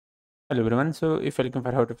Hello everyone. So if you're looking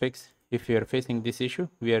for how to fix, if you're facing this issue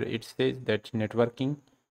where it says that networking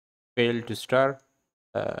failed to start,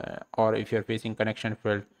 or if you're facing connection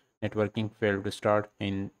failed, networking failed to start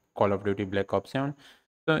in Call of Duty Black Ops 7.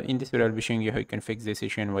 So in this video, I'll be showing you how you can fix this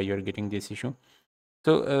issue and why you're getting this issue.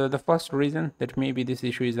 So the first reason that maybe this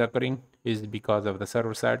issue is occurring is because of the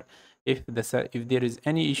server side. If there is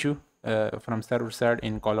any issue from server side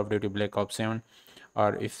in Call of Duty Black Ops 7,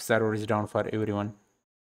 or if server is down for everyone,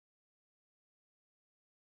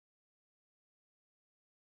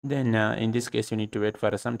 then in this case you need to wait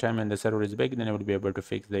for some time and the server is back, then I will be able to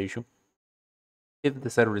fix the issue. If the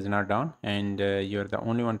server is not down and you're the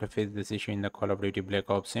only one to face this issue in the Call of Duty Black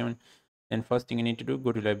Ops 7, then first thing you need to do,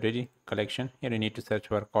 go to library collection. Here you need to search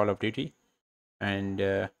for Call of Duty, and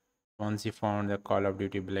once you found the Call of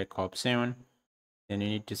Duty Black Ops 7, then you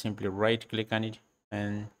need to simply right click on it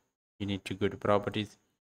and you need to go to properties,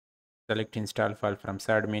 select install file from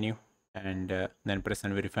side menu, and then press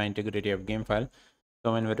on verify integrity of game file.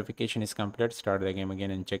 So when verification is complete, start the game again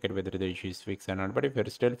and check it whether the issue is fixed or not. But if you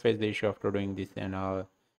still face the issue after doing this and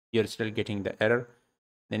you're still getting the error,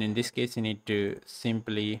 then in this case you need to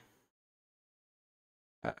simply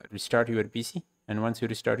restart your PC. And once you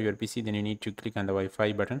restart your PC, then you need to click on the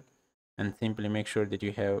Wi-Fi button and simply make sure that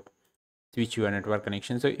you have switch your network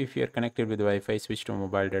connection. So if you are connected with Wi-Fi, switch to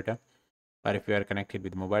mobile data, or if you are connected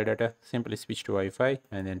with mobile data, simply switch to Wi-Fi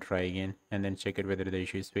and then try again and then check it whether the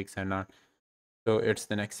issue is fixed or not. So it's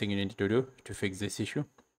the next thing you need to do to fix this issue.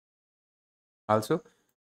 Also,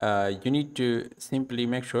 you need to simply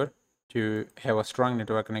make sure to have a strong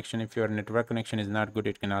network connection. If your network connection is not good,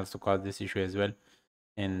 it can also cause this issue as well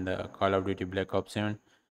in the Call of Duty Black Ops 7.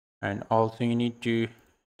 And also you need to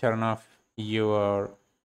turn off your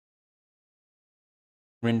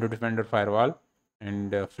Window Defender firewall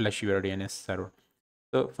and flush your DNS server.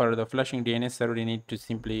 So for the flushing DNS server, you need to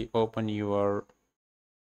simply open your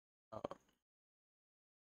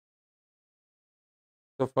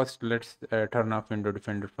so first let's turn off Window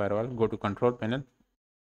Defender firewall. Go to control panel,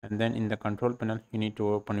 and then in the control panel you need to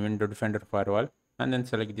open Window Defender firewall and then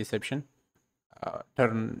select this option,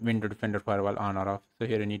 turn Window Defender firewall on or off. So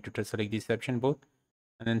here you need to select this option both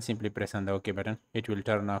and then simply press on the OK button. It will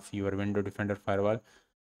turn off your Window Defender firewall.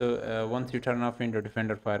 So once you turn off Window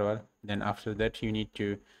Defender firewall, then after that you need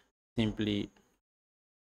to simply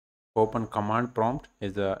open command prompt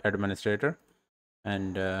as a administrator,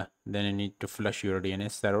 and then you need to flush your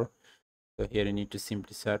DNS server. So here you need to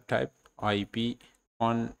simply type IP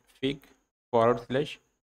config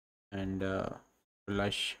 / and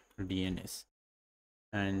flush DNS,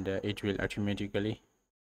 and it will automatically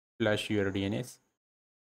flush your DNS.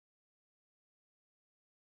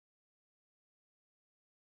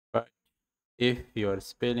 But if your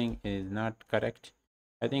spelling is not correct,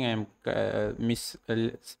 I think I am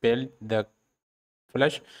misspelled the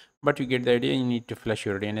flush, but you get the idea. You need to flush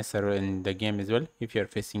your DNS server in the game as well if you are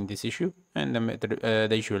facing this issue, and the method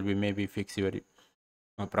the issue will be maybe fix your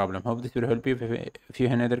problem. Hope this will help you. If you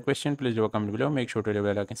have another question, please leave a comment below. Make sure to leave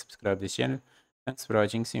a like and subscribe this channel. Thanks for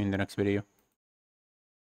watching. See you in the next video.